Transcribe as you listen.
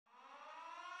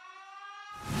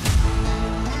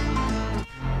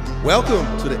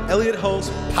Welcome to the Elliott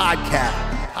Hulse Podcast.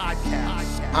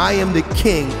 I am the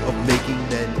king of making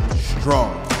men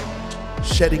strong.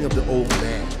 Shedding of the old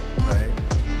man, right?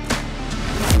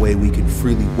 That way we can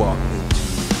freely walk into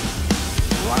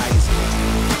rising,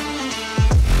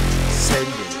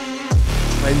 ascending,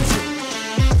 cleansing,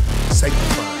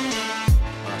 sanctifying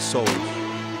our souls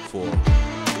for.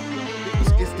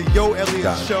 It's the Yo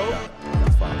Elliott Show.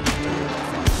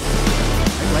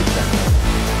 I like that.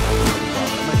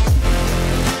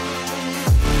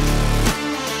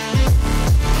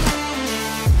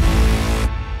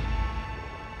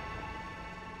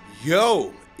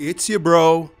 Yo, it's your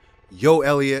bro, Yo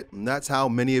Elliott, and that's how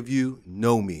many of you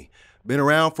know me. Been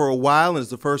around for a while, and it's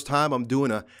the first time I'm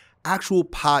doing an actual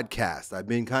podcast. I've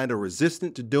been kind of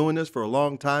resistant to doing this for a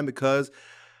long time because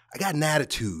I got an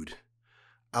attitude.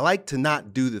 I like to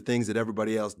not do the things that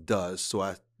everybody else does, so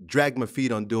I drag my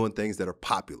feet on doing things that are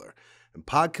popular. And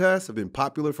podcasts have been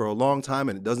popular for a long time,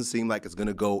 and it doesn't seem like it's going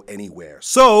to go anywhere.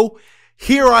 So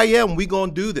here I am. We're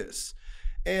going to do this.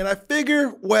 And I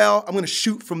figure, well, I'm going to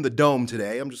shoot from the dome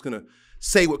today. I'm just going to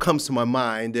say what comes to my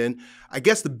mind. And I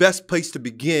guess the best place to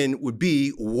begin would be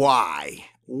why.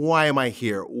 Why am I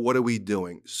here? What are we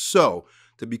doing? So,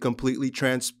 to be completely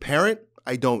transparent,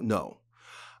 I don't know.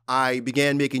 I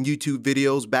began making YouTube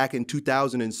videos back in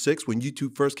 2006 when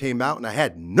YouTube first came out, and I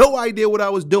had no idea what I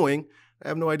was doing. I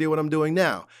have no idea what I'm doing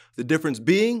now. The difference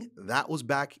being, that was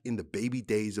back in the baby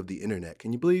days of the internet.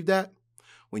 Can you believe that?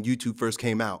 When YouTube first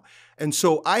came out. And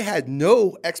so I had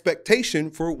no expectation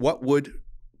for what would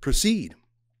proceed.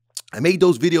 I made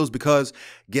those videos because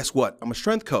guess what? I'm a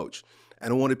strength coach,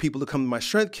 and I wanted people to come to my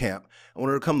strength camp. I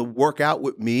wanted to come to work out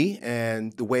with me,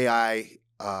 and the way I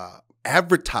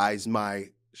advertised my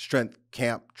strength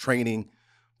camp training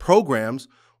programs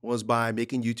was by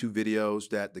making YouTube videos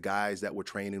that the guys that were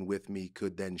training with me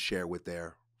could then share with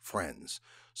their friends.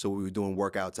 So we were doing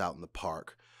workouts out in the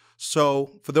park.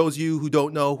 So for those of you who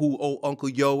don't know who old Uncle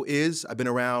Yo is, I've been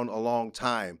around a long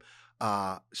time.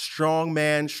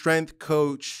 Strongman, strength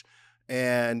coach,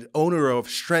 and owner of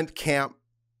Strength Camp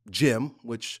Gym,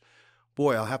 which,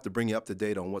 boy, I'll have to bring you up to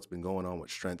date on what's been going on with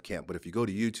Strength Camp. But if you go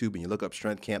to YouTube and you look up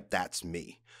Strength Camp, that's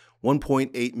me.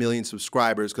 1.8 million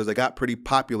subscribers because I got pretty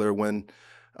popular when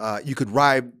you could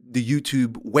ride the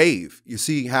YouTube wave. You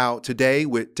see how today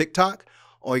with TikTok,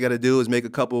 all you got to do is make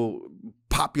a couple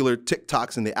popular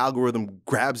TikToks and the algorithm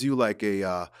grabs you like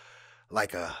a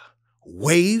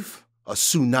wave, a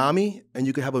tsunami, and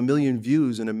you could have 1 million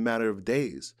views in a matter of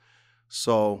days.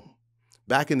 So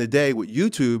back in the day with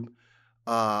YouTube,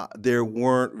 there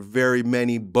weren't very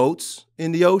many boats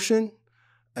in the ocean.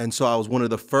 And so I was one of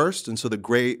the first. And so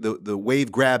the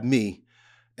wave grabbed me.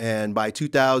 And by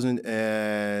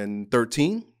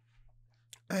 2013,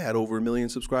 I had over 1 million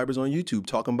subscribers on YouTube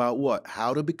talking about what?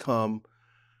 How to become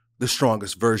the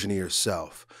strongest version of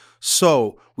yourself.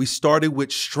 So we started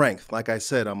with strength. Like I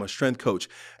said, I'm a strength coach.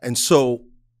 And so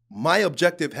my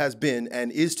objective has been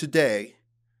and is today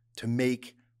to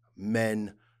make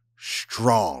men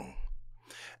strong.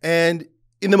 And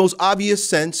in the most obvious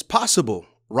sense possible,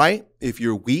 right? If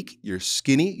you're weak, you're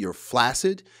skinny, you're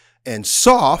flaccid and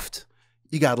soft,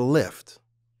 you got to lift.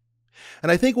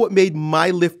 And I think what made my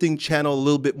lifting channel a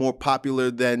little bit more popular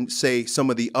than, say,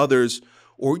 some of the others,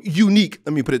 or unique,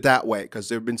 let me put it that way, because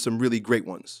there have been some really great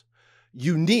ones.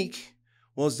 Unique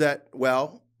was that,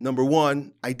 well, number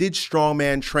one, I did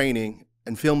strongman training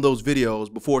and filmed those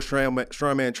videos before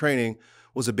strongman training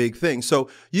was a big thing. So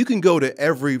you can go to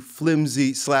every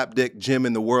flimsy slapdick gym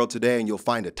in the world today and you'll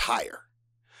find a tire.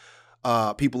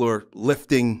 People are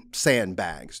lifting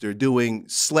sandbags. They're doing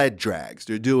sled drags.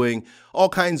 They're doing all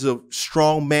kinds of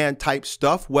strongman type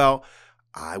stuff. Well,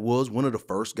 I was one of the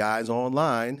first guys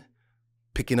online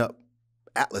picking up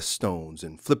Atlas stones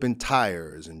and flipping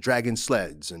tires and dragging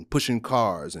sleds and pushing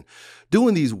cars and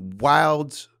doing these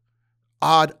wild,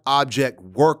 odd object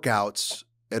workouts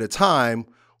at a time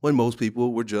when most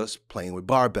people were just playing with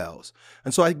barbells.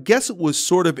 And so I guess it was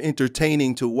sort of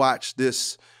entertaining to watch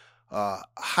this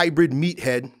hybrid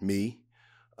meathead, me,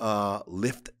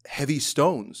 lift heavy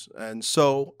stones. And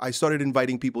so I started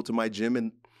inviting people to my gym,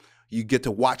 and you get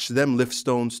to watch them lift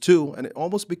stones too. And it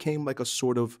almost became like a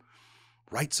sort of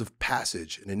rites of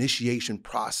passage, an initiation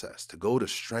process to go to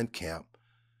strength camp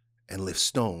and lift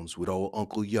stones with old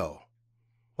Uncle Yo.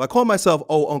 Well, I call myself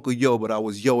old Uncle Yo, but I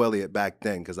was Yo Elliott back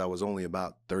then because I was only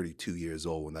about 32 years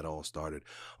old when that all started.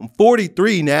 I'm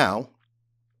 43 now,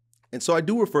 and so I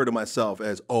do refer to myself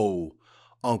as old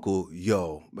Uncle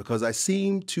Yo because I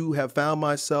seem to have found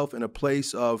myself in a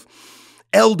place of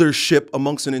eldership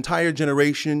amongst an entire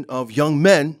generation of young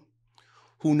men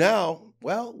who now,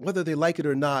 well, whether they like it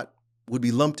or not, would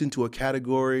be lumped into a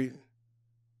category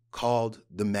called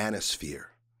the manosphere,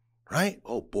 right?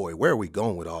 Oh boy, where are we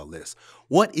going with all this?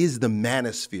 What is the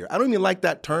manosphere? I don't even like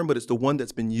that term, but it's the one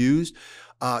that's been used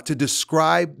to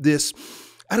describe this,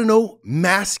 I don't know,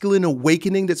 masculine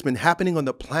awakening that's been happening on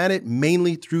the planet,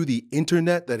 mainly through the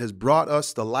internet, that has brought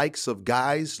us the likes of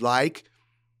guys like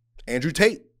Andrew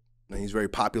Tate. And he's very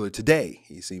popular today.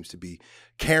 He seems to be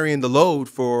carrying the load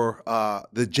for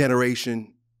the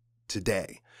generation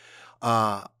today.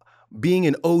 Being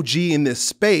an OG in this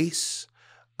space,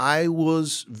 I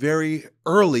was very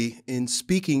early in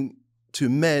speaking to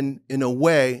men in a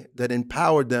way that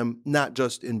empowered them, not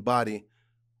just in body,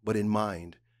 but in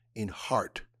mind, in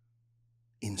heart,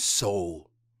 in soul,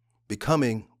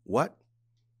 becoming what?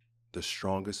 The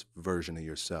strongest version of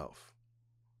yourself.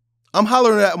 I'm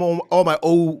hollering at all my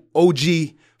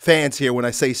OG fans here when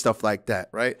I say stuff like that,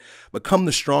 right? Become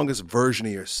the strongest version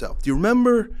of yourself. Do you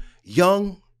remember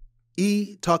Young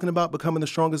E talking about becoming the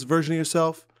strongest version of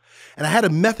yourself? And I had a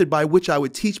method by which I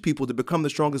would teach people to become the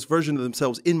strongest version of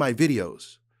themselves in my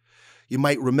videos. You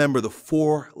might remember the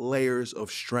 4 layers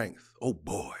of strength. Oh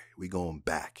boy, we going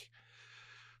back.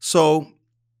 So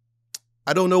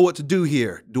I don't know what to do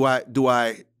here. Do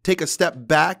I take a step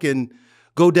back and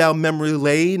go down memory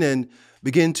lane and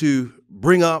begin to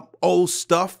bring up old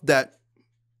stuff that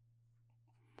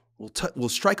will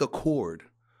strike a chord,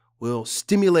 will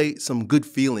stimulate some good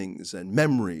feelings and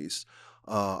memories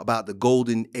about the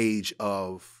golden age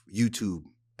of YouTube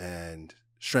and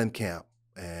Strength Camp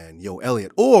and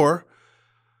Elliott? Or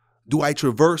do I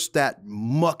traverse that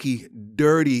mucky,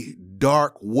 dirty,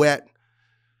 dark, wet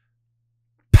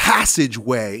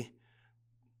passageway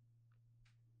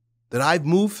that I've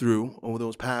moved through over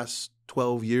those past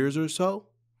 12 years or so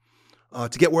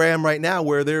to get where I am right now,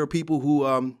 where there are people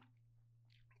who,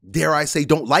 dare I say,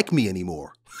 don't like me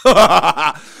anymore?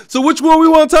 So which one we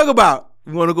want to talk about?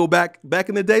 We want to go back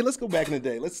in the day? Let's go back in the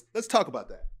day. Let's talk about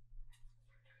that.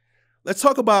 Let's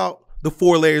talk about the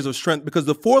 4 layers of strength, because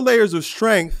the 4 layers of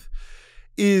strength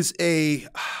is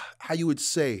how you would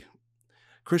say,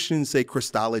 Christians say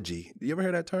Christology. Do you ever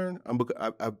hear that term?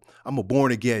 I'm a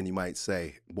born again, you might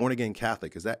say. Born again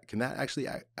Catholic. Can that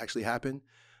actually happen?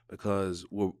 Because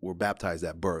we're baptized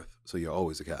at birth, so you're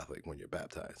always a Catholic when you're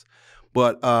baptized.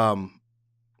 But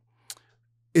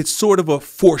it's sort of a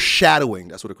foreshadowing.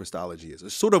 That's what a Christology is.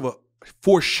 It's sort of a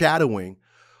foreshadowing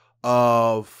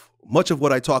of much of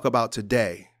what I talk about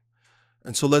today.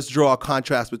 And so let's draw a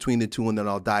contrast between the two, and then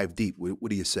I'll dive deep. What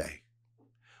do you say?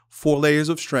 4 layers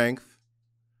of strength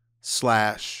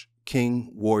 /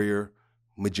 king, warrior,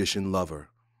 magician, lover.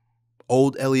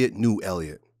 Old Elliott, new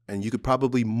Elliott. And you could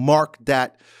probably mark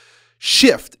that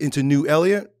shift into new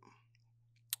Elliott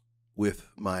with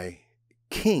my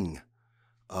king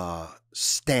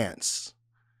stance.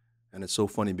 And it's so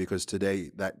funny because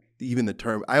today, that even the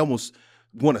term, I almost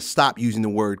want to stop using the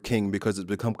word king because it's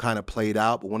become kind of played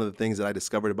out. But one of the things that I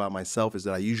discovered about myself is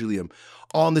that I usually am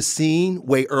on the scene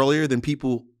way earlier than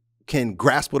people can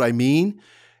grasp what I mean.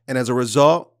 And as a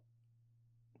result,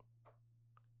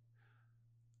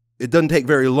 it doesn't take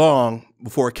very long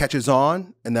before it catches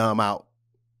on, and now I'm out.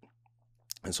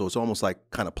 And so it's almost like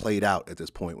kind of played out at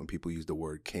this point when people use the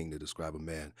word king to describe a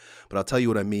man. But I'll tell you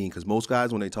what I mean, because most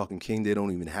guys, when they're talking king, they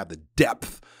don't even have the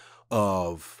depth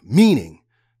of meaning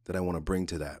that I want to bring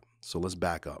to that. So let's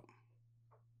back up.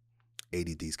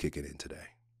 ADD's kicking in today.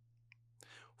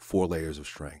 4 layers of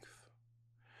strength.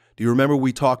 Do you remember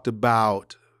we talked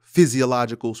about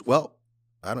physiological, well,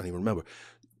 I don't even remember.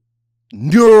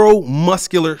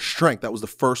 Neuromuscular strength. That was the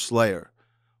first layer.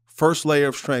 First layer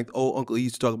of strength. Oh, Uncle E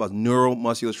used to talk about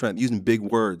neuromuscular strength, using big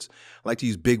words. I like to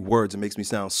use big words. It makes me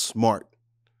sound smart.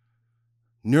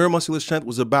 Neuromuscular strength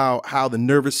was about how the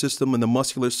nervous system and the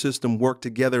muscular system work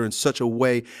together in such a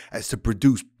way as to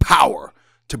produce power,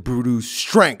 to produce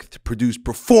strength, to produce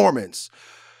performance.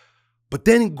 But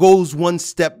then it goes one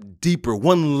step deeper,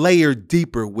 one layer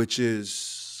deeper, which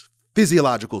is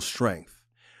physiological strength.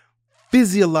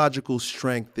 Physiological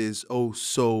strength is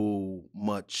so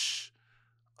much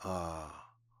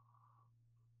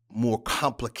more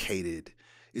complicated.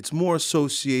 It's more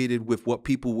associated with what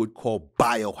people would call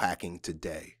biohacking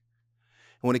today.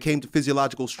 And when it came to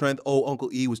physiological strength, Uncle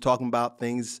E was talking about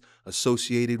things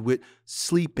associated with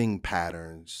sleeping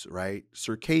patterns, right?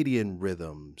 Circadian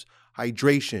rhythms,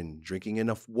 hydration, drinking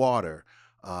enough water,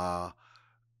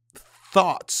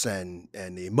 thoughts and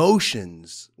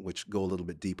emotions, which go a little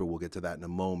bit deeper. We'll get to that in a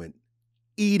moment.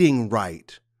 Eating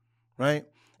right?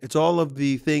 It's all of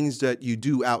the things that you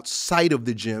do outside of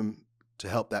the gym to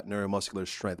help that neuromuscular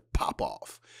strength pop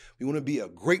off. We want to be a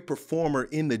great performer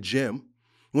in the gym.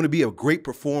 We want to be a great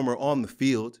performer on the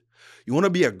field. You want to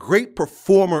be a great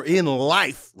performer in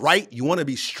life, right? You want to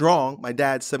be strong. My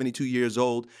dad's 72 years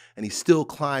old, and he still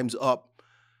climbs up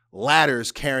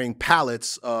ladders carrying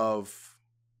pallets of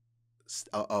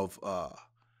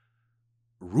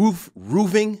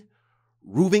roofing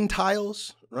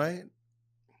tiles, right?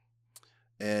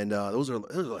 And those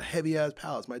are heavy ass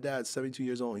pallets. My dad's 72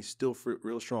 years old. He's still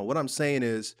real strong. What I'm saying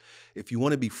is, if you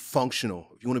want to be functional,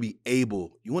 if you want to be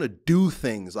able, you want to do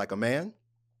things like a man,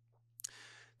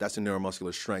 that's the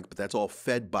neuromuscular strength, but that's all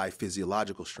fed by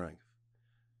physiological strength,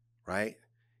 right?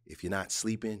 If you're not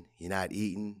sleeping, you're not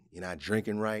eating, you're not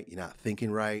drinking right, you're not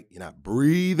thinking right, you're not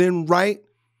breathing right,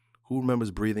 who remembers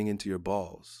breathing into your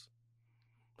balls?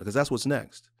 Because that's what's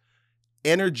next.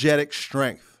 Energetic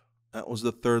strength. That was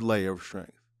the third layer of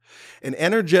strength. And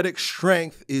energetic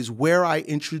strength is where I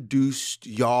introduced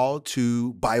y'all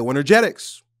to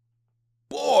bioenergetics.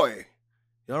 Boy,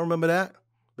 y'all remember that?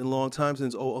 Been a long time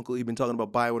since old Uncle E been talking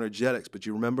about bioenergetics, but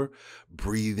you remember?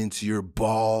 Breathe into your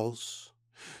balls.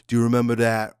 Do you remember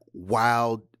that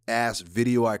wild ass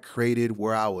video I created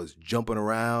where I was jumping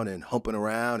around and humping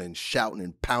around and shouting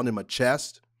and pounding my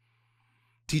chest?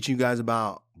 Teaching you guys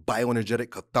about bioenergetic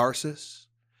catharsis.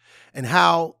 And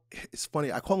how, it's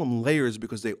funny, I call them layers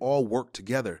because they all work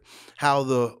together. How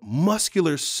the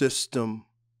muscular system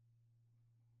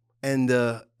and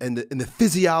the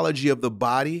physiology of the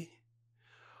body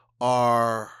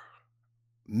are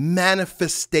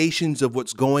manifestations of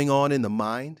what's going on in the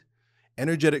mind.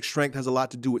 Energetic strength has a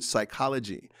lot to do with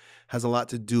psychology, has a lot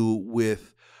to do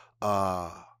with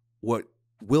what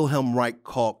Wilhelm Reich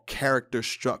called character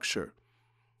structure.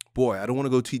 Boy, I don't want to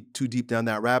go too deep down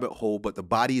that rabbit hole, but the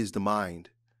body is the mind.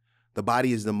 The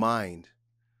body is the mind,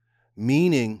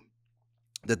 meaning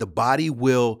that the body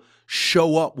will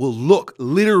show up, will look,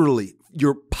 literally,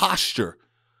 your posture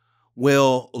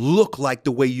will look like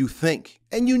the way you think.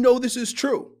 And you know this is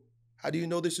true. How do you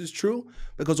know this is true?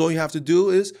 Because all you have to do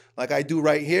is, like I do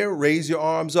right here, raise your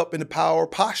arms up in the power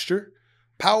posture,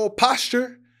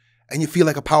 and you feel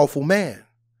like a powerful man.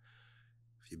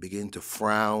 You begin to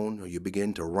frown, or you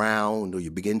begin to round, or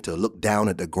you begin to look down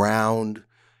at the ground,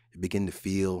 you begin to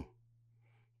feel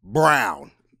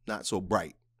brown, not so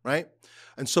bright, right?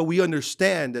 And so we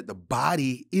understand that the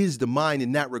body is the mind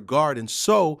in that regard. And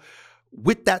so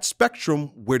with that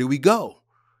spectrum, where do we go?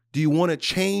 Do you want to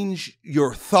change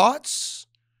your thoughts?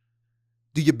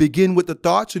 Do you begin with the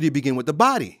thoughts, or do you begin with the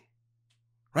body,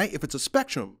 right? If it's a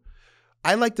spectrum.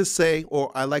 I like to say,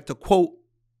 or I like to quote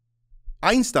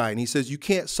Einstein. He says, you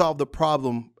can't solve the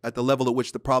problem at the level at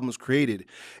which the problem is created.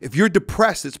 If you're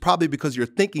depressed, it's probably because your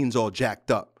thinking's all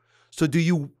jacked up. So do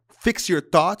you fix your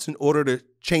thoughts in order to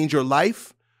change your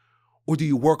life? Or do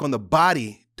you work on the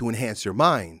body to enhance your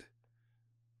mind?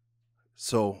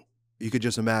 So you could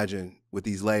just imagine with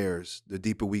these layers, the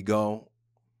deeper we go,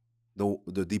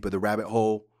 the deeper the rabbit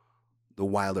hole, the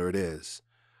wilder it is.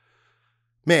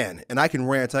 Man, and I can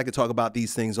rant, I could talk about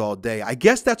these things all day. I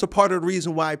guess that's a part of the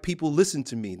reason why people listen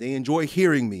to me. They enjoy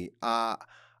hearing me. I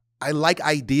like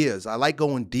ideas. I like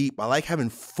going deep. I like having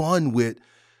fun with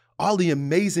all the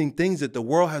amazing things that the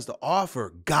world has to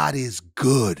offer. God is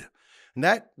good. And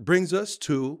that brings us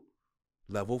to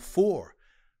level 4,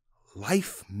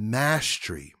 life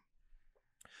mastery.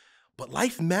 But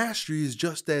life mastery is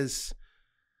just as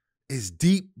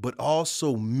deep, but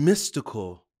also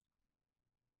mystical,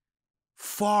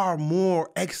 far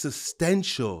more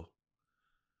existential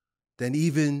than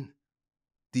even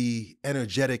the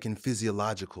energetic and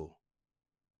physiological,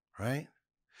 right?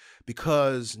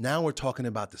 Because now we're talking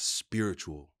about the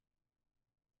spiritual.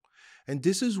 And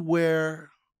this is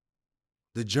where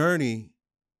the journey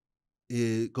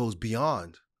goes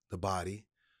beyond the body,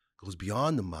 goes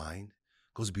beyond the mind,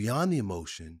 goes beyond the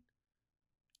emotion.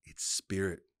 It's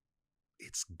spirit.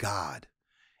 It's God.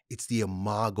 It's the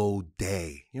imago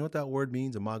Dei. You know what that word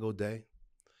means, imago Dei?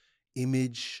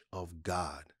 Image of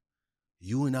God.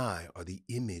 You and I are the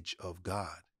image of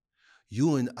God.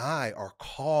 You and I are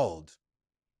called.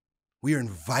 We are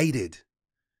invited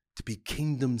to be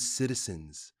kingdom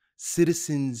citizens,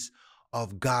 citizens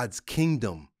of God's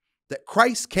kingdom that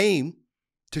Christ came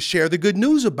to share the good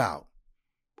news about.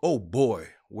 Oh boy,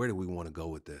 where do we want to go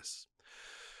with this?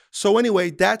 So anyway,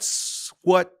 that's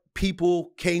what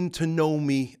people came to know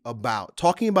me about.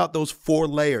 Talking about those 4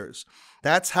 layers.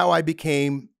 That's how I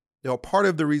became, part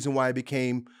of the reason why I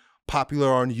became popular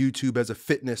on YouTube as a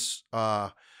fitness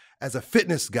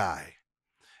guy.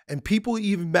 And people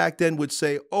even back then would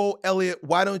say, oh, Elliott,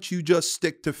 why don't you just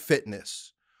stick to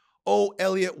fitness? Oh,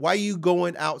 Elliott, why are you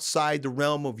going outside the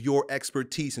realm of your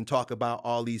expertise and talk about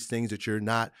all these things that you're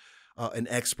not an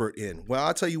expert in? Well,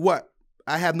 I'll tell you what,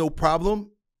 I have no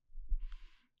problem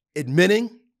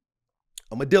admitting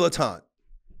I'm a dilettante.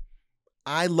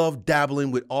 I love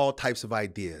dabbling with all types of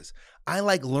ideas. I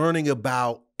like learning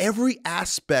about every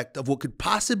aspect of what could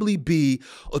possibly be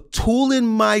a tool in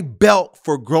my belt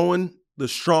for growing the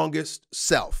strongest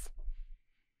self.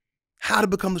 How to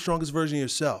become the strongest version of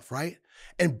yourself, right?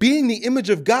 And being the image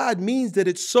of God means that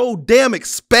it's so damn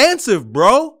expansive,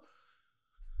 bro.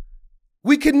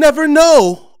 We can never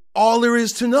know all there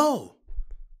is to know.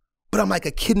 But I'm like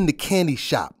a kid in the candy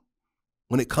shop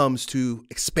when it comes to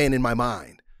expanding my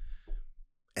mind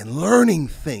and learning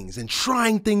things and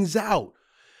trying things out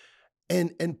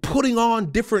and putting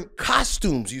on different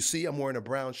costumes. You see, I'm wearing a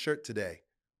brown shirt today.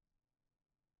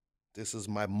 This is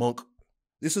my monk.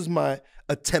 This is my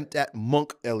attempt at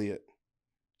monk Elliott,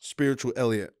 spiritual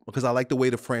Elliott, because I like the way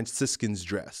the Franciscans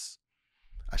dress.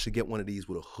 I should get one of these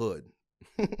with a hood,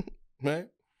 right?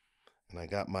 And I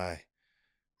got my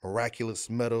miraculous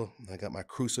medal. I got my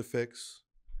crucifix.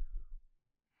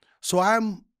 So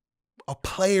I'm a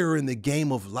player in the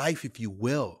game of life, if you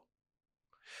will.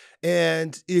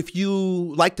 And if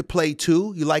you like to play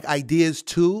too, you like ideas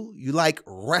too, you like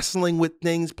wrestling with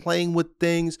things, playing with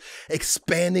things,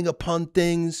 expanding upon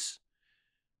things,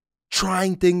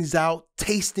 trying things out,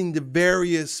 tasting the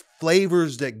various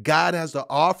flavors that God has to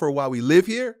offer while we live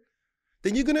here,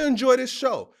 then you're going to enjoy this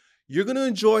show. You're going to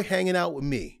enjoy hanging out with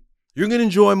me. You're going to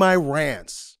enjoy my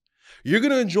rants. You're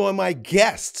going to enjoy my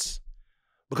guests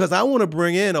because I want to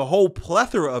bring in a whole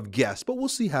plethora of guests, but we'll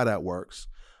see how that works.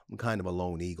 I'm kind of a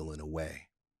lone eagle in a way.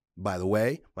 By the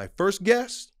way, my first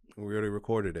guest, we already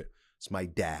recorded it, it's my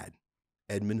dad,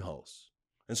 Elliott Hulse.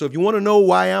 And so if you want to know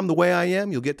why I'm the way I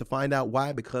am, you'll get to find out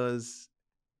why, because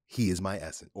he is my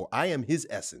essence, or I am his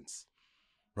essence,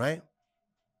 right?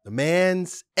 The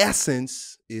man's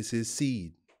essence is his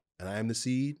seed, and I am the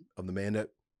seed of the man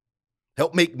that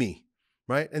helped make me,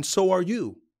 right? And so are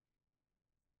you.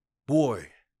 Boy,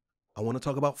 I want to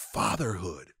talk about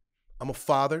fatherhood. I'm a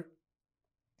father.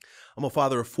 I'm a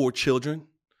father of 4 children.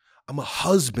 I'm a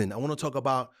husband. I want to talk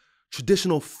about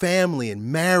traditional family and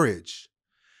marriage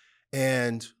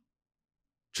and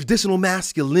traditional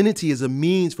masculinity as a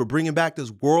means for bringing back this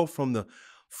world from the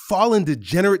fallen,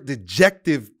 degenerate,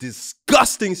 dejective,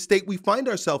 disgusting state we find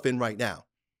ourselves in right now.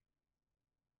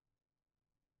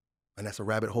 And that's a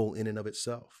rabbit hole in and of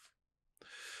itself.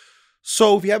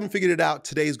 So if you haven't figured it out,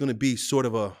 today is going to be sort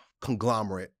of a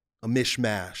conglomerate, a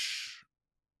mishmash,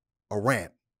 a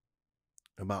rant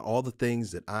about all the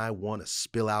things that I want to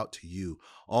spill out to you,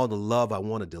 all the love I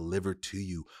want to deliver to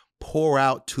you, pour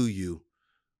out to you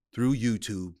through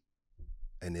YouTube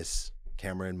and this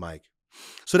camera and mic.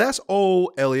 So that's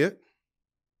old Elliott,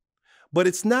 but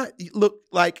it's not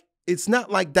like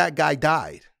that guy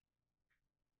died.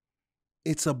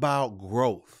 It's about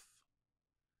growth.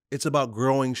 It's about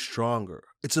growing stronger.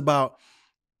 It's about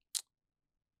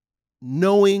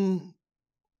knowing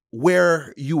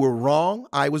where you were wrong,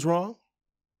 I was wrong,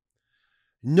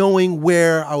 knowing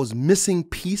where I was missing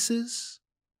pieces,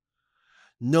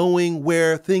 knowing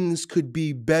where things could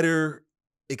be better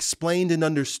explained and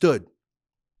understood.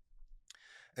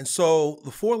 And so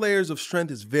the 4 layers of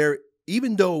strength is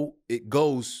even though it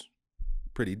goes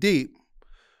pretty deep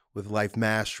with life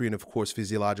mastery and of course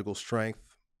physiological strength,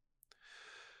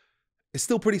 it's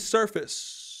still pretty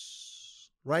surface,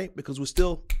 right? Because we're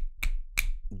still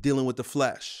dealing with the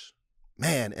flesh.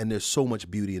 Man, and there's so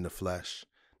much beauty in the flesh.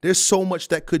 There's so much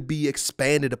that could be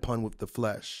expanded upon with the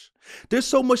flesh. There's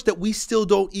so much that we still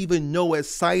don't even know as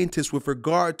scientists with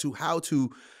regard to how to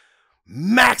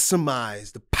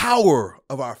maximize the power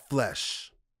of our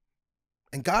flesh.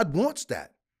 And God wants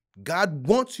that. God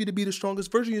wants you to be the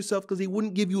strongest version of yourself because he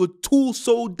wouldn't give you a tool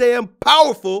so damn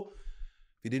powerful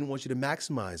if he didn't want you to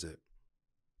maximize it.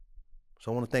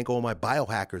 So I want to thank all my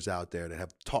biohackers out there that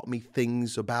have taught me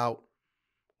things about,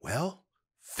 well,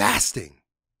 fasting.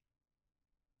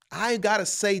 I got to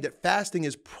say that fasting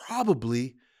is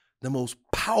probably the most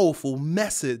powerful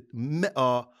medicine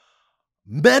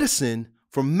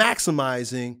for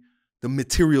maximizing the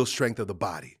material strength of the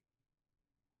body.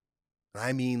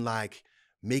 I mean, like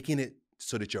making it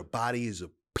so that your body is a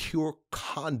pure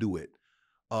conduit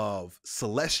of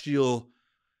celestial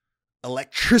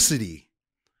electricity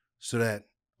so that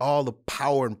all the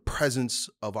power and presence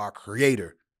of our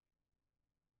Creator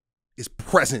is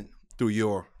present through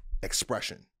your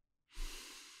expression.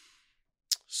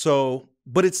 So,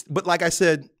 but like I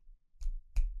said,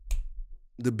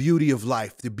 the beauty of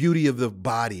life, the beauty of the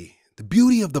body,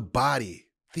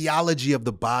 theology of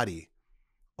the body,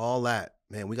 all that,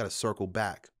 man, we got to circle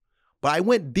back. But I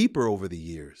went deeper over the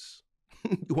years.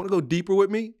 You want to go deeper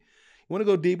with me?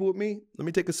 Let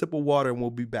me take a sip of water and we'll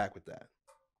be back with that.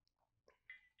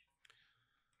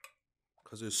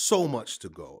 because there's so much to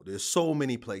go. There's so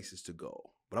many places to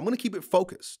go. But I'm going to keep it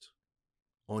focused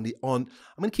I'm going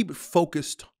to keep it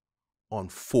focused on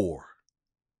four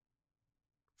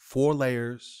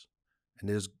layers, and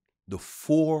there's the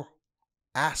four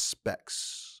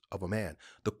aspects of a man,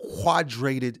 the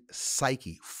quadrated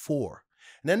psyche, four.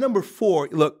 And then number four,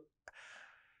 look,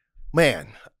 man,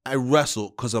 I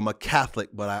wrestle because I'm a Catholic,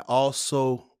 but I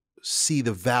also see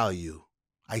the value.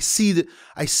 I see the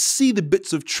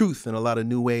bits of truth in a lot of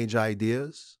New Age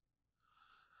ideas.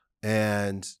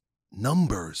 And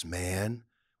numbers, man.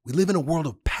 We live in a world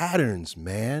of patterns,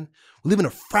 man. We live in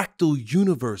a fractal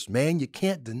universe, man. You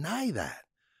can't deny that.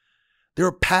 There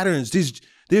are patterns.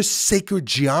 There's sacred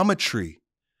geometry.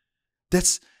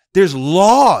 There's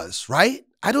laws, right?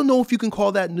 I don't know if you can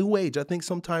call that New Age. I think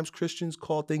sometimes Christians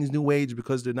call things New Age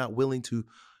because they're not willing to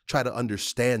try to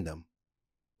understand them.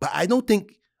 But I don't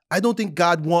think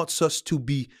God wants us to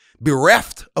be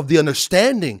bereft of the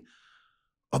understanding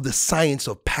of the science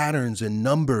of patterns and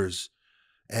numbers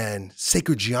and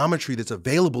sacred geometry that's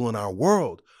available in our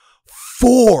world.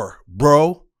 Four,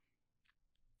 bro.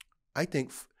 I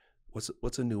think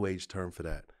what's a New Age term for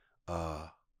that?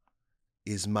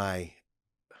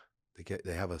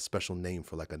 They have a special name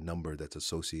for like a number that's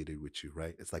associated with you,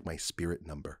 right? It's like my spirit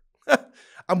number.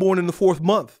 I'm born in the 4th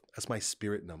month. That's my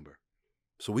spirit number.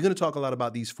 So we're going to talk a lot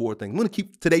about these four things. I'm going to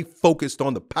keep today focused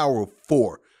on the power of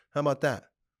four. How about that?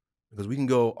 Because we can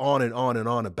go on and on and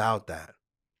on about that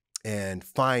and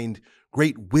find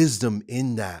great wisdom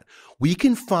in that. We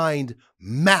can find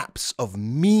maps of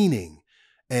meaning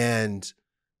and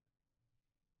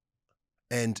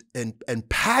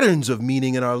patterns of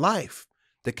meaning in our life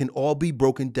that can all be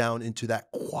broken down into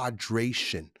that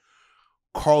quadration.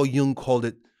 Carl Jung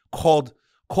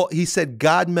he said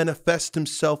God manifests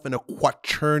himself in a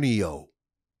quaternio,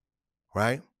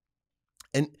 right?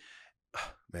 And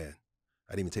man,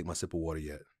 I didn't even take my sip of water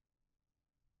yet.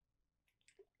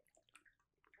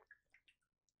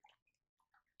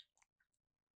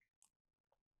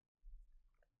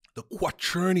 The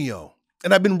quaternio.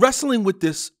 And I've been wrestling with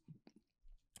this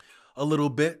a little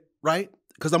bit, right?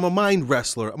 Because I'm a mind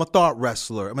wrestler. I'm a thought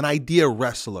wrestler. I'm an idea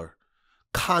wrestler.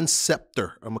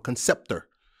 Conceptor. I'm a conceptor.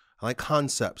 I like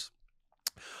concepts.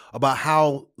 About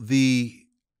how the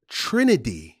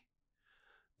Trinity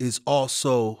can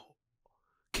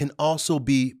also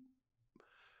be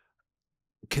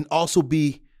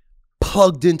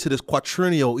plugged into this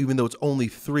quaternio, even though it's only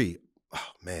 3.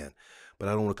 Oh man. But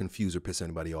I don't want to confuse or piss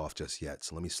anybody off just yet.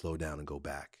 So let me slow down and go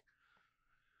back.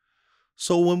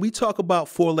 So when we talk about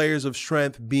 4 layers of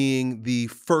strength being the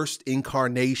first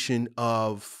incarnation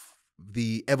of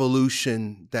the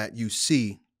evolution that you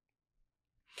see,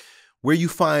 where you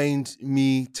find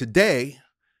me today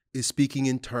is speaking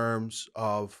in terms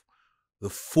of the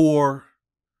four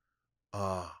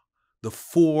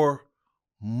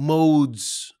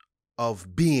modes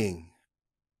of being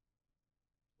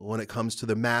when it comes to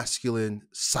the masculine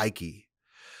psyche.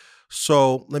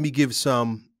 So let me give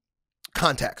some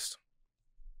context.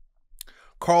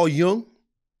 Carl Jung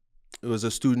was a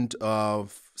student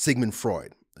of Sigmund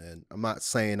Freud. And I'm not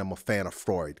saying I'm a fan of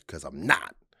Freud because I'm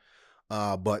not.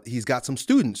 But he's got some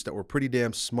students that were pretty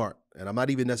damn smart. And I'm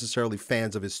not even necessarily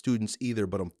fans of his students either,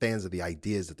 but I'm fans of the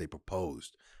ideas that they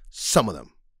proposed. Some of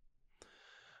them.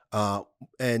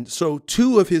 And so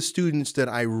 2 of his students that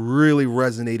I really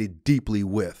resonated deeply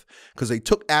with, because they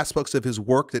took aspects of his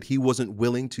work that he wasn't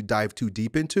willing to dive too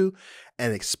deep into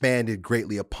and expanded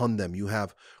greatly upon them. You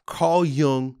have Carl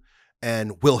Jung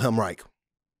and Wilhelm Reich.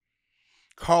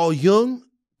 Carl Jung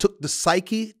took the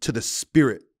psyche to the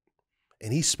spirit,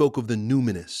 and he spoke of the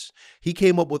numinous. He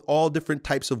came up with all different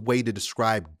types of way to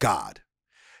describe God.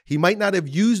 He might not have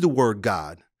used the word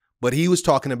God, but he was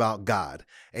talking about God.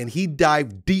 And he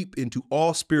dived deep into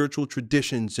all spiritual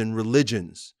traditions and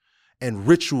religions and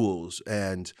rituals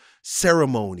and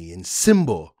ceremony and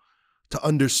symbol to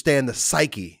understand the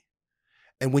psyche.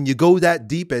 And when you go that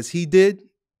deep as he did,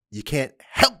 you can't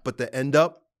help but to end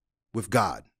up with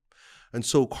God. And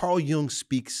so Carl Jung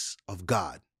speaks of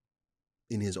God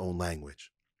in his own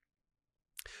language.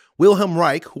 Wilhelm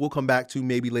Reich, who we'll come back to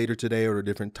maybe later today or at a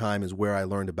different time, is where I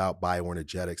learned about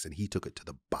bioenergetics, and he took it to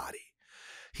the body.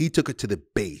 He took it to the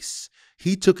base.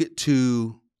 He took it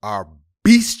to our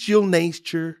bestial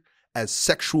nature as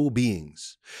sexual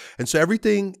beings. And so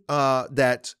everything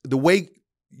that the way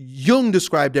Jung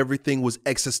described everything was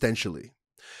existentially.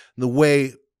 The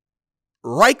way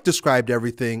Reich described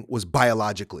everything was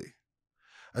biologically.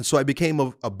 And so I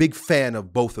became a big fan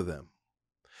of both of them.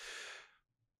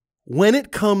 When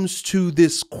it comes to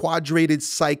this quadrated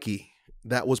psyche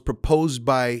that was proposed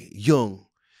by Jung,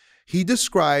 he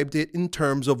described it in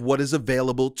terms of what is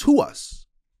available to us.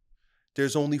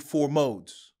 There's only 4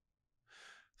 modes: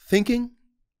 thinking,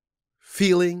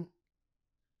 feeling,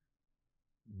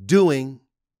 doing,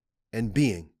 and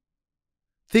being.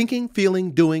 Thinking,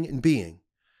 feeling, doing, and being.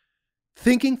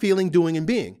 Thinking, feeling, doing, and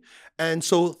being. And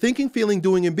so thinking, feeling,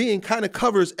 doing, and being kind of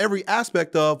covers every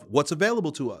aspect of what's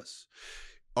available to us.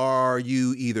 Are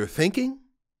you either thinking?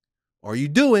 Are you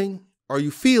doing? Are you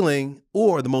feeling?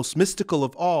 Or the most mystical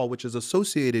of all, which is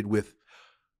associated with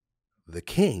the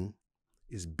king,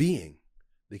 is being.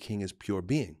 The king is pure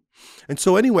being. And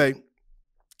so anyway,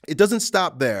 it doesn't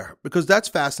stop there, because that's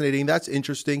fascinating. That's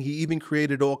interesting. He even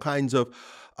created all kinds of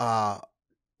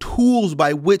tools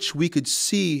by which we could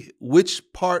see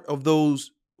which part of those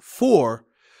 4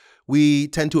 we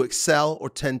tend to excel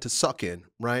or tend to suck in,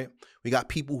 right? We got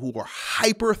people who are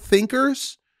hyper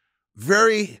thinkers,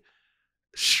 very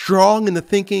strong in the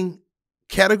thinking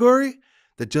category,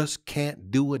 that just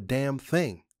can't do a damn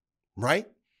thing, right?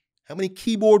 How many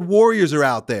keyboard warriors are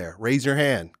out there? Raise your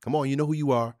hand. Come on, you know who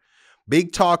you are.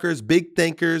 Big talkers, big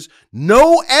thinkers,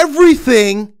 know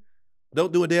everything,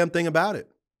 don't do a damn thing about it.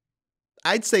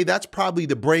 I'd say that's probably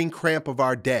the brain cramp of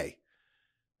our day.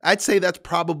 I'd say that's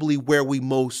probably where we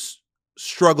most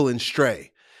struggle and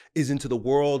stray, is into the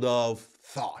world of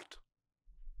thought,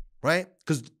 right?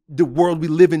 Because the world we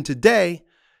live in today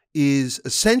is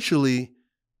essentially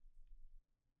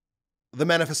the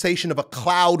manifestation of a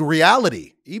cloud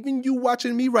reality. Even you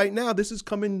watching me right now, this is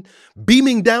coming,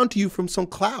 beaming down to you from some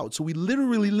cloud. So we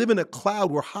literally live in a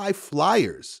cloud. We're high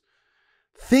flyers,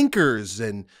 thinkers,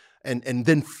 and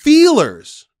then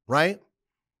feelers, right?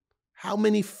 How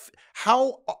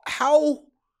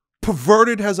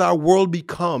perverted has our world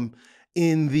become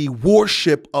in the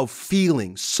worship of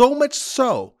feeling? So much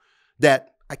so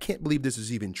that I can't believe this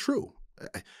is even true.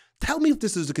 Tell me if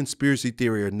this is a conspiracy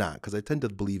theory or not, because I tend to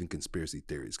believe in conspiracy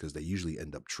theories because they usually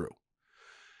end up true.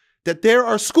 That there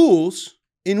are schools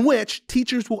in which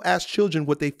teachers will ask children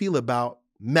what they feel about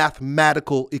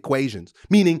mathematical equations,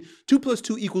 meaning 2 +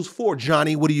 2 = 4.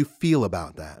 Johnny, what do you feel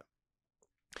about that?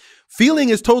 Feeling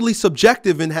is totally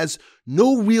subjective and has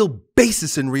no real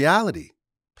basis in reality.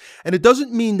 And it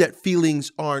doesn't mean that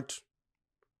feelings aren't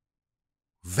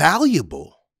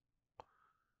valuable,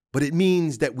 but it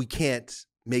means that we can't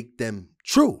make them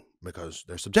true because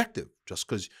they're subjective. Just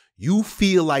because you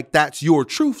feel like that's your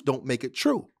truth, don't make it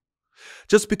true.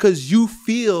 Just because you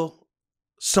feel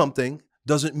something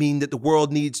doesn't mean that the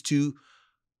world needs to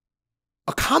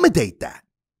accommodate that,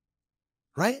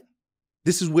 right?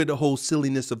 This is where the whole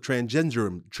silliness of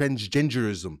transgenderism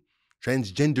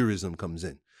comes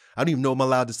in. I don't even know if I'm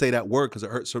allowed to say that word because it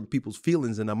hurts some people's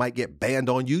feelings and I might get banned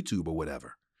on YouTube or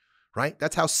whatever, right?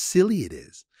 That's how silly it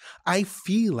is. I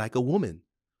feel like a woman.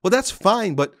 Well, that's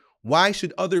fine, but why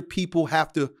should other people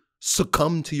have to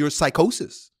succumb to your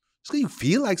psychosis? Just because you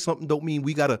feel like something don't mean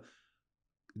we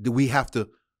have to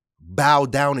bow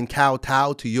down and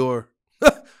kowtow to your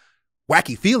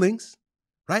wacky feelings,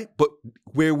 right? But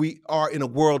where we are in a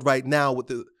world right now with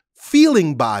the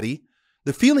feeling body,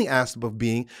 the feeling aspect of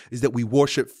being is that we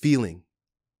worship feeling.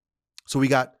 So we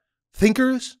got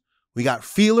thinkers, we got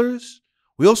feelers,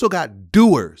 we also got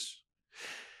doers.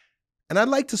 And I'd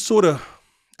like to sort of,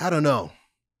 I don't know.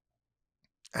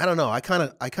 I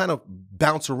kind of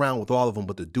bounce around with all of them,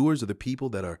 but the doers are the people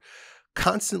that are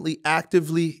constantly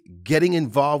actively getting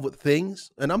involved with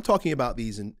things. And I'm talking about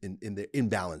these in the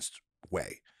imbalanced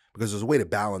way, because there's a way to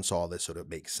balance all this so that it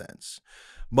makes sense.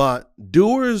 But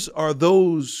doers are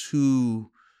those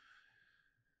who,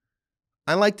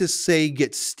 I like to say,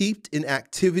 get steeped in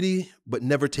activity, but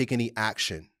never take any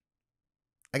action.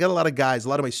 I got a lot of guys, a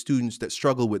lot of my students that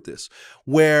struggle with this,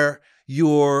 where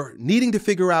you're needing to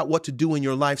figure out what to do in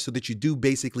your life so that you do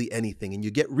basically anything. And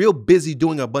you get real busy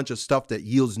doing a bunch of stuff that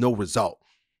yields no result.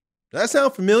 Does that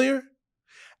sound familiar?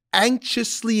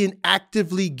 Anxiously and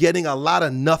actively getting a lot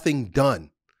of nothing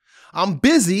done. I'm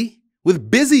busy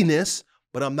with busyness,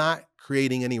 but I'm not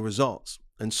creating any results.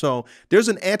 And so there's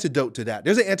an antidote to that.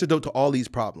 There's an antidote to all these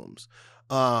problems.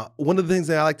 One of the things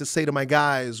that I like to say to my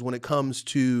guys when it comes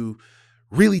to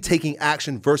really taking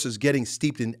action versus getting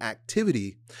steeped in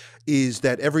activity is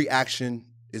that every action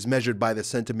is measured by the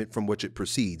sentiment from which it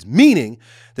proceeds, meaning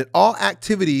that all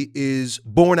activity is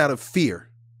born out of fear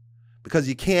because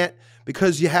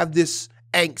you have this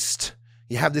angst,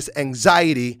 you have this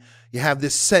anxiety, you have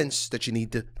this sense that you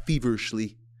need to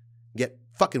feverishly get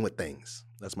fucking with things.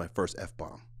 That's my first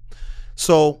F-bomb.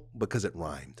 So, because it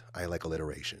rhymed, I like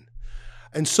alliteration.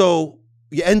 And so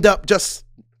you end up just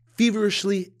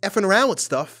feverishly effing around with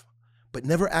stuff, but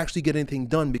never actually get anything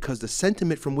done because the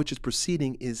sentiment from which it's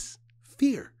proceeding is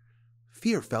fear.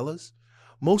 Fear, fellas.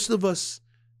 most of us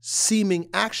seeming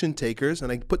action takers,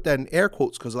 and I put that in air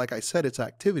quotes because like I said, it's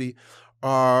activity,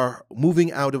 are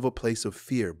moving out of a place of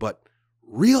fear. But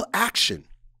real action,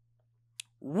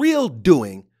 real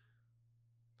doing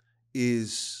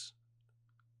it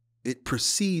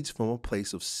proceeds from a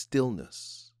place of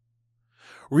stillness.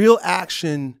 Real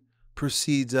action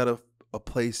proceeds out of a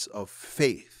place of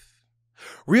faith.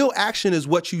 Real action is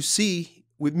what you see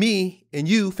with me and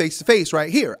you face to face right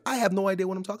here. I have no idea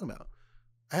what I'm talking about.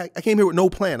 I came here with no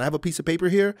plan. I have a piece of paper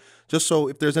here just so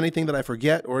if there's anything that I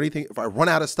forget or anything, if I run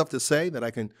out of stuff to say, that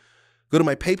I can go to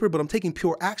my paper, but I'm taking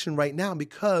pure action right now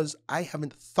because I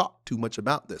haven't thought too much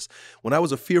about this. When I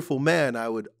was a fearful man, I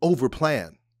would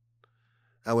overplan.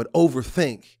 I would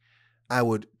overthink. I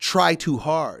would try too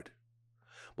hard.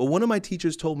 But one of my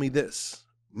teachers told me this,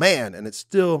 man, and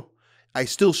I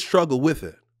still struggle with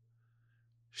it.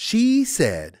 She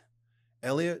said,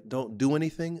 Elliott, don't do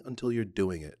anything until you're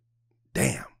doing it.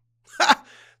 Damn.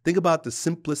 Think about the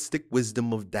simplistic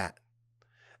wisdom of that.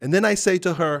 And then I say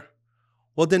to her,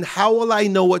 well, then how will I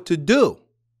know what to do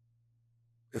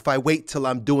if I wait till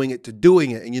I'm doing it to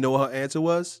doing it? And you know what her answer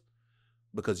was?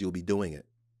 Because you'll be doing it.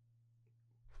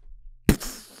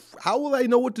 How will I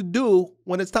know what to do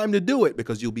when it's time to do it?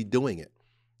 Because you'll be doing it.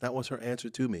 That was her answer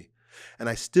to me. And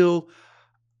I still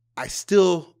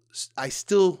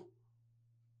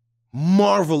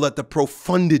marvel at the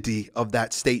profundity of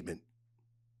that statement.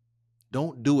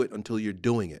 Don't do it until you're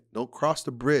doing it. Don't cross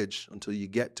the bridge until you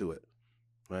get to it,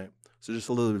 right? So just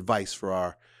a little advice for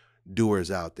our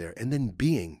doers out there. And then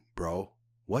being, bro,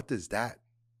 what is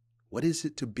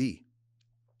it to be?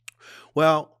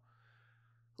 Well,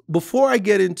 before I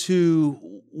get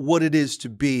into what it is to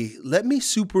be, let me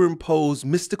superimpose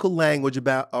mystical language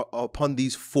upon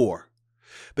these four,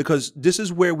 because this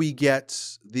is where we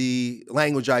get the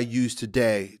language I use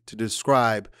today to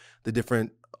describe the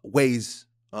different ways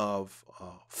of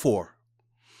four.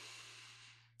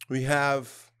 We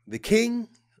have the king,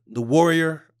 the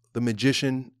warrior, the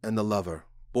magician, and the lover.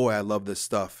 Boy, I love this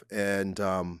stuff. And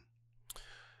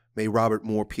may Robert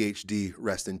Moore, PhD,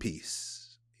 rest in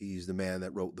peace. He's the man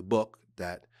that wrote the book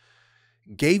that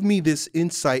gave me this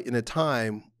insight in a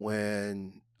time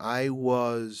when I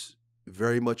was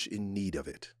very much in need of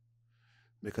it,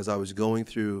 because I was going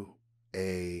through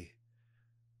a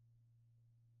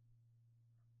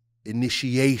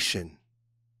initiation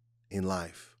in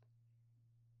life.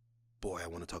 Boy, I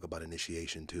want to talk about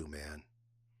initiation too, man.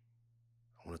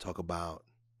 I want to talk about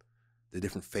the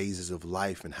different phases of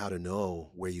life and how to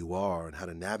know where you are and how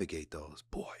to navigate those.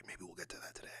 Boy, maybe we'll get to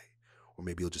that today. Or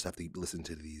maybe you'll just have to listen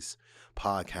to these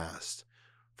podcasts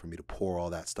for me to pour all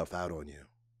that stuff out on you.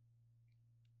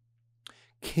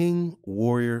 King,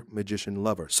 warrior, magician,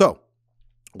 lover. So,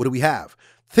 what do we have?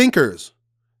 Thinkers,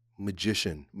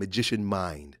 magician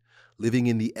mind, living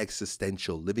in the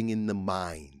existential, living in the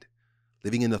mind,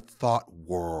 living in the thought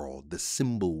world, the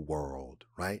symbol world,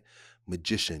 right?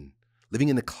 Magician, living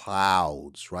in the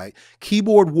clouds, right?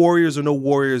 Keyboard warriors are no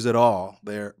warriors at all.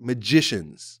 They're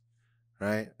magicians,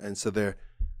 right? And so they're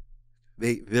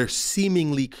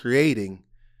seemingly creating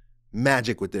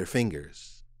magic with their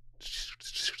fingers,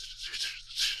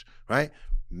 right?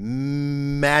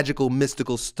 Magical,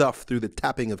 mystical stuff through the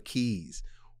tapping of keys.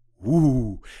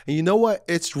 Ooh. And you know what?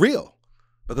 It's real,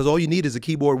 because all you need is a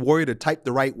keyboard warrior to type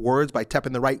the right words by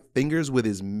tapping the right fingers with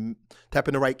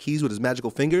tapping the right keys with his magical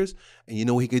fingers. And you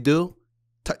know what he could do?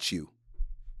 Touch you,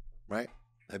 right?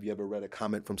 Have you ever read a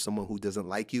comment from someone who doesn't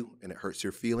like you and it hurts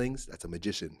your feelings? That's a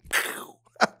magician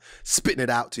spitting it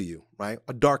out to you, right?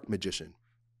 A dark magician,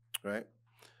 right?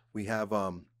 We have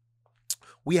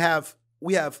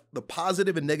the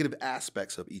positive and negative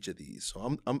aspects of each of these.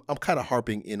 So I'm kind of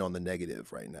harping in on the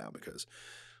negative right now, because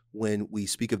when we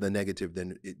speak of the negative,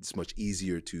 then it's much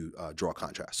easier to draw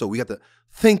contrast. So we got the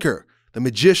thinker, the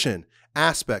magician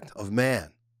aspect of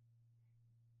man.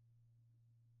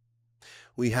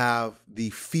 We have the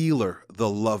feeler, the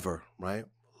lover, right?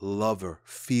 Lover,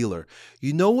 feeler.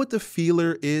 You know what the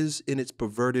feeler is in its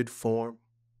perverted form?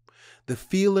 The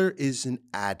feeler is an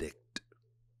addict.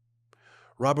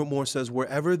 Robert Moore says,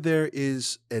 wherever there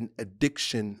is an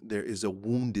addiction, there is a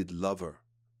wounded lover.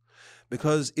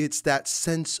 Because it's that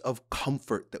sense of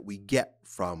comfort that we get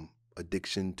from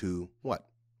addiction to what?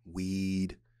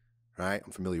 Weed, right?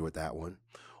 I'm familiar with that one.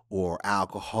 Or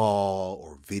alcohol,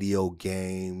 or video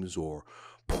games, or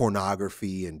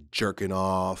pornography and jerking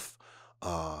off,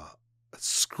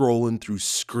 scrolling through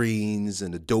screens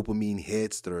and the dopamine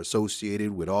hits that are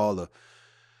associated with all the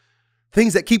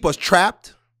things that keep us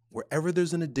trapped. Wherever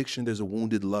there's an addiction, there's a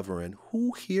wounded lover. And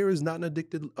who here is not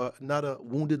not a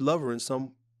wounded lover in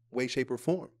some way, shape, or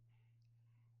form?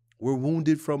 We're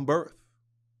wounded from birth.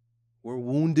 We're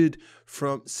wounded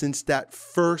since that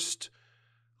first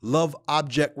love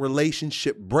object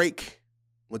relationship break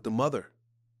with the mother.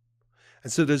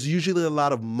 And so there's usually a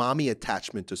lot of mommy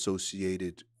attachment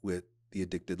associated with the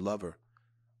addicted lover,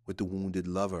 with the wounded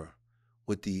lover,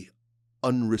 with the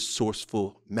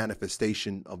unresourceful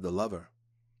manifestation of the lover.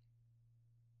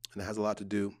 And it has a lot to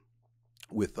do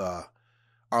with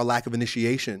our lack of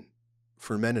initiation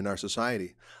for men in our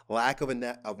society. Lack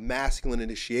of masculine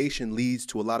initiation leads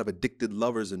to a lot of addicted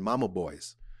lovers and mama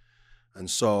boys. And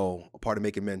so a part of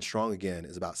making men strong again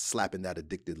is about slapping that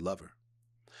addicted lover.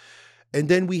 And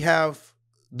then we have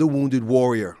the wounded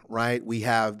warrior, right? We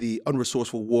have the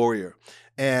unresourceful warrior.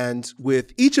 And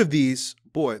with each of these,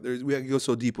 boy, we can go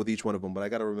so deep with each one of them, but I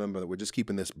got to remember that we're just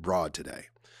keeping this broad today.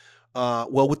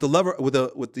 Well, with the lover, with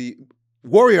the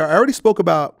warrior, I already spoke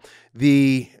about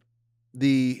the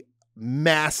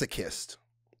masochist,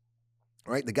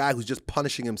 right? The guy who's just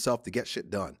punishing himself to get shit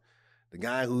done. The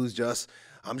guy who's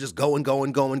I'm just going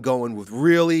with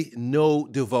really no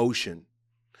devotion.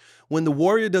 When the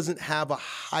warrior doesn't have a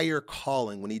higher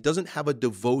calling, when he doesn't have a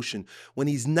devotion, when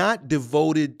he's not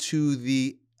devoted to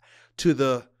the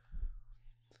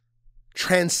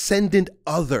transcendent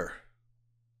other,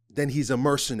 then he's a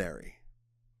mercenary,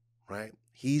 right?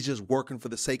 He's just working for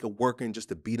the sake of working, just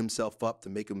to beat himself up, to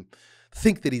make him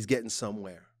think that he's getting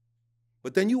somewhere.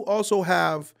 But then you also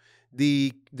have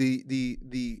the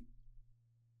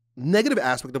negative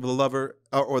aspect of the lover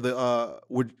or the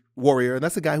warrior, and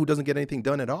that's the guy who doesn't get anything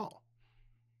done at all,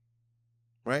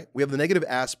 right? We have the negative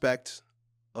aspect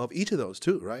of each of those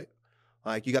too, right?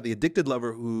 Like you got the addicted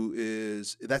lover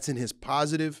that's in his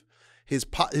positive, his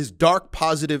dark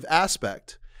positive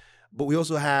aspect. But we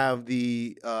also have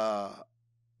the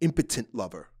impotent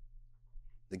lover,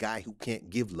 the guy who can't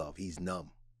give love. He's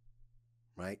numb,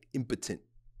 right? Impotent,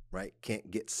 right?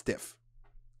 Can't get stiff,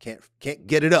 can't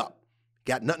get it up,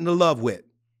 got nothing to love with,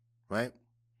 right?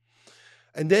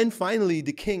 And then finally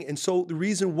the king. And so the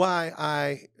reason why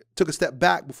I took a step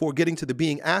back before getting to the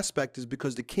being aspect is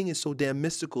because the king is so damn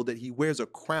mystical that he wears a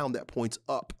crown that points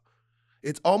up.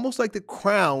 It's almost like the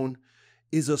crown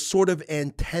is a sort of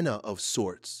antenna of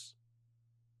sorts.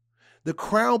 The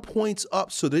crown points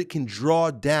up so that it can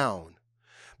draw down,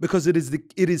 because it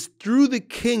is through the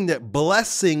king that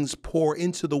blessings pour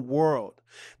into the world.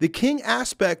 The king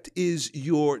aspect is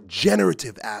your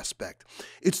generative aspect.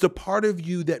 It's the part of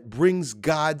you that brings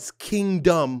God's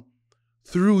kingdom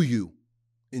through you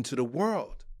into the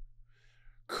world,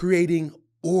 creating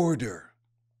order.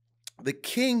 The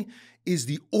king is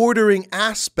the ordering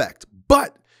aspect.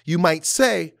 But you might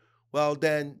say, well,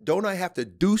 then don't I have to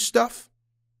do stuff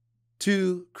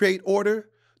to create order?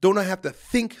 Don't I have to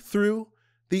think through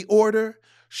the order?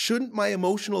 Shouldn't my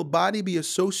emotional body be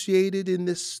associated in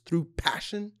this through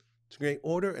passion to create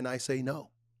order? And I say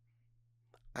no.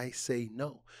 I say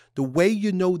no. The way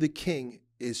you know the king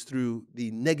is through the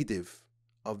negative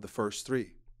of the first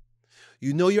three.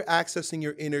 You know you're accessing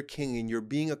your inner king and you're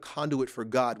being a conduit for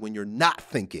God when you're not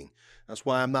thinking. That's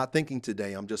why I'm not thinking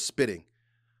today. I'm just spitting.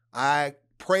 I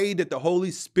prayed that the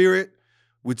Holy Spirit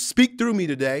would speak through me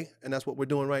today, and that's what we're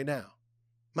doing right now.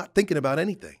 I'm not thinking about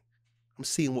anything. I'm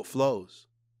seeing what flows.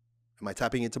 Am I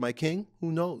tapping into my king?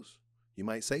 Who knows? You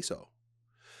might say so.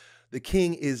 The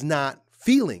king is not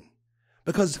feeling,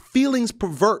 because feelings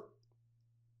pervert.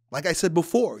 Like I said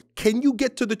before, can you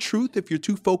get to the truth if you're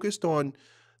too focused on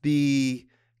the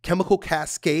chemical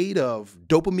cascade of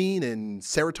dopamine and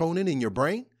serotonin in your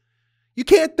brain? You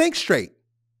can't think straight.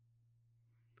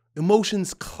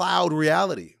 Emotions cloud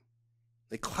reality.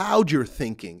 They cloud your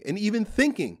thinking, and even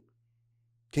thinking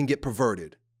can get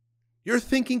perverted. Your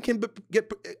thinking can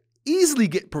easily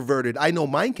get perverted. I know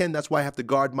mine can. That's why I have to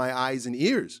guard my eyes and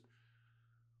ears.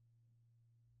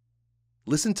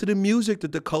 Listen to the music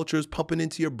that the culture is pumping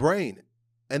into your brain,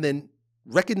 and then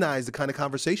recognize the kind of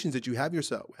conversations that you have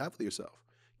with yourself.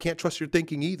 Can't trust your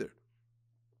thinking either.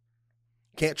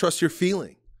 Can't trust your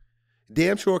feeling.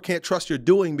 Damn sure can't trust your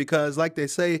doing, because like they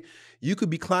say, you could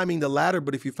be climbing the ladder,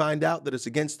 but if you find out that it's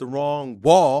against the wrong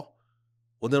wall,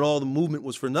 well, then all the movement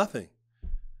was for nothing.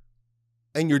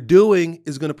 And your doing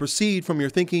is going to proceed from your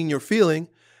thinking and your feeling.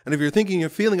 And if your thinking and your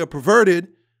feeling are perverted,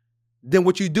 then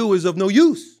what you do is of no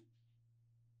use.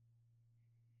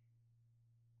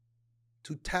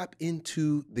 To tap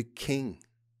into the king,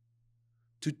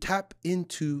 to tap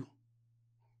into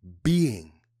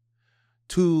being,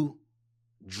 to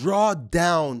draw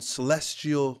down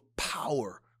celestial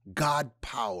power, God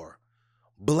power,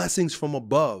 blessings from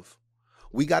above,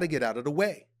 we got to get out of the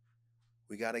way.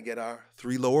 We got to get our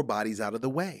three lower bodies out of the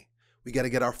way. We got to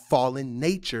get our fallen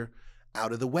nature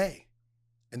out of the way.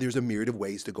 And there's a myriad of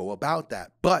ways to go about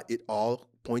that. But it all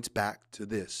points back to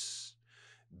this,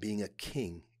 being a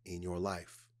king in your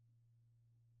life.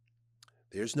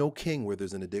 There's no king where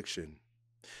there's an addiction.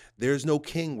 There's no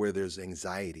king where there's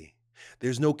anxiety.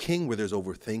 There's no king where there's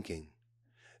overthinking.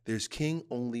 There's king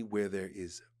only where there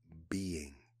is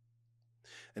being.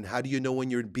 And how do you know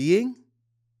when you're being?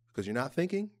 Because you're not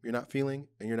thinking, you're not feeling,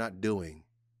 and you're not doing.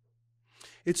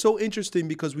 It's so interesting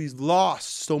because we've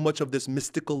lost so much of this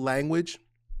mystical language.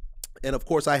 And of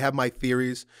course, I have my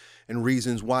theories and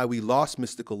reasons why we lost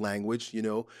mystical language. You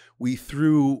know, we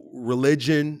threw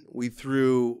religion, we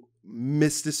threw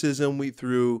mysticism, we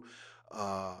threw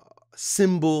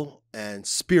symbol and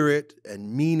spirit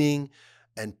and meaning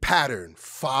and pattern,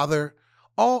 father,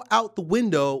 all out the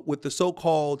window with the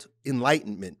so-called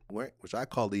enlightenment, which I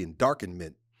call the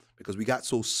endarkenment, because we got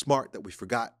so smart that we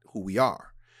forgot who we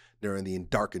are during the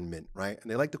endarkenment, right?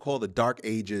 And they like to call the dark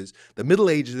ages, the Middle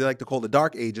Ages, they like to call the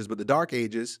dark ages, but the dark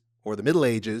ages or the Middle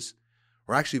Ages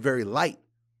were actually very light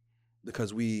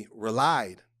because we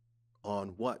relied on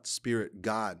what? Spirit,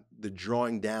 God, the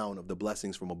drawing down of the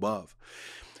blessings from above.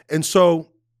 And so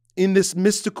in this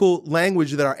mystical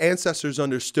language that our ancestors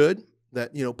understood,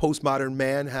 that, you know, postmodern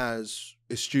man has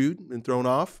eschewed and thrown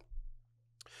off,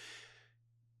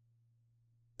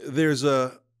 there's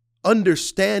a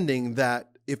understanding that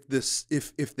if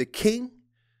the king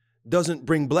doesn't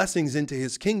bring blessings into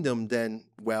his kingdom, then,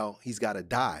 well, he's got to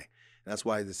die. And that's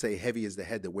why they say heavy is the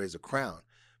head that wears a crown,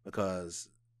 because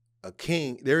a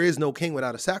king, there is no king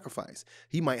without a sacrifice.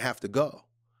 He might have to go.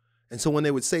 And so when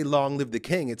they would say long live the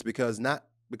king, it's because not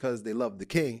because they love the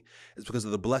king, it's because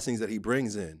of the blessings that he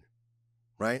brings in,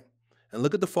 right? And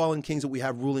look at the fallen kings that we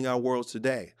have ruling our worlds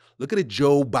today. Look at a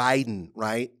Joe Biden,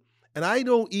 right? And I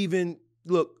don't even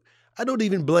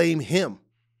blame him.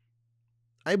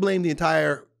 I blame the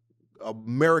entire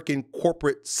American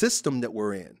corporate system that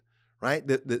we're in, right?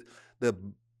 The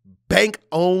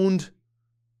bank-owned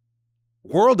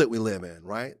world that we live in,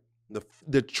 right?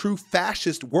 The true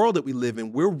fascist world that we live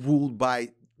in. We're ruled by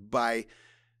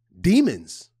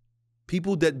demons,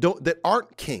 people that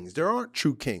aren't kings. There aren't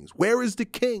true kings. Where is the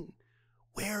king?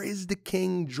 Where is the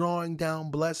king drawing down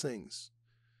blessings?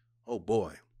 Oh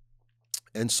boy.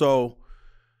 And so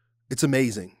it's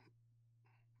amazing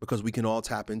because we can all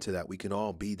tap into that. We can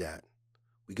all be that.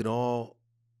 We can all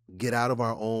get out of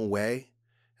our own way.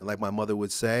 And like my mother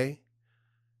would say,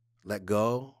 let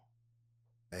go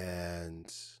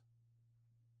and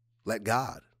let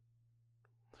God.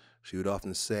 She would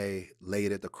often say, lay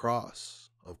it at the cross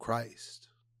of Christ.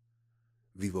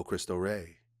 Vivo Cristo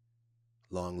Rey.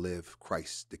 Long live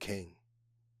Christ the King.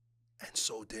 And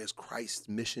so there's Christ's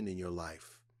mission in your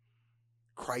life.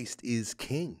 Christ is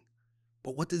king.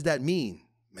 But what does that mean?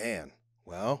 Man,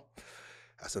 well,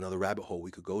 that's another rabbit hole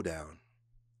we could go down.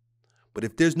 But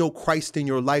if there's no Christ in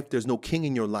your life, there's no king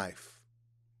in your life.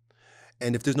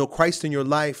 And if there's no Christ in your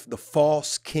life, the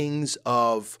false kings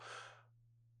of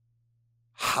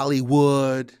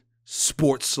Hollywood,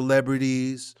 sports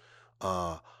celebrities,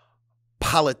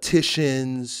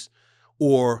 politicians,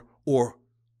 or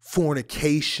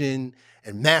fornication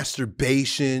and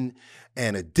masturbation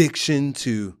and addiction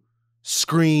to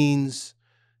screens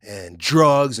and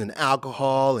drugs and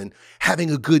alcohol and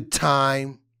having a good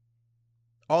time.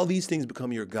 All these things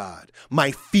become your God.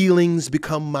 My feelings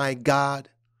become my God.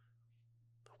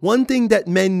 One thing that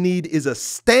men need is a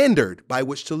standard by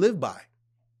which to live by.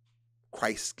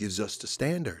 Christ gives us the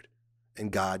standard,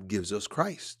 and God gives us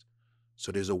Christ.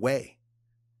 So there's a way,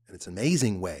 and it's an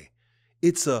amazing way.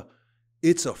 It's a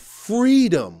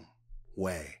freedom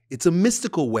way. It's a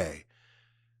mystical way.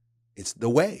 It's the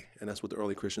way, and that's what the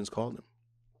early Christians called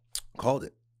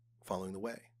it, following the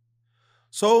way.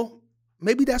 So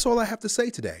maybe that's all I have to say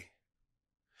today.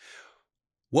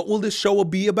 What will this show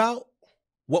be about?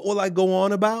 What will I go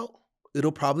on about?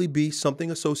 It'll probably be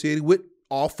something associated with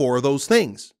all four of those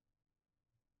things.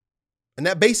 And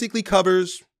that basically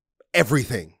covers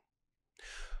everything.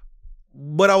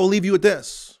 But I will leave you with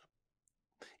this.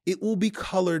 It will be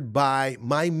colored by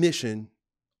my mission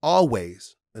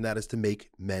always, and that is to make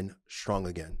men strong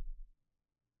again.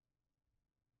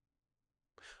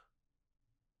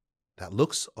 That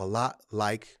looks a lot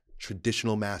like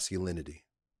traditional masculinity.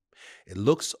 It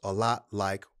looks a lot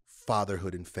like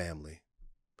fatherhood and family.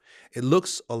 It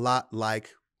looks a lot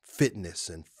like fitness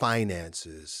and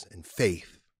finances and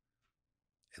faith.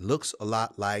 It looks a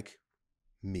lot like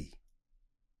me.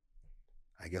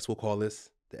 I guess we'll call this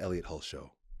the Elliott Hulse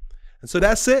Show. And so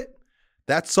that's it.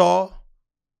 That's all.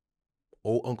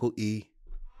 Oh, Uncle E,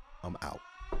 I'm out.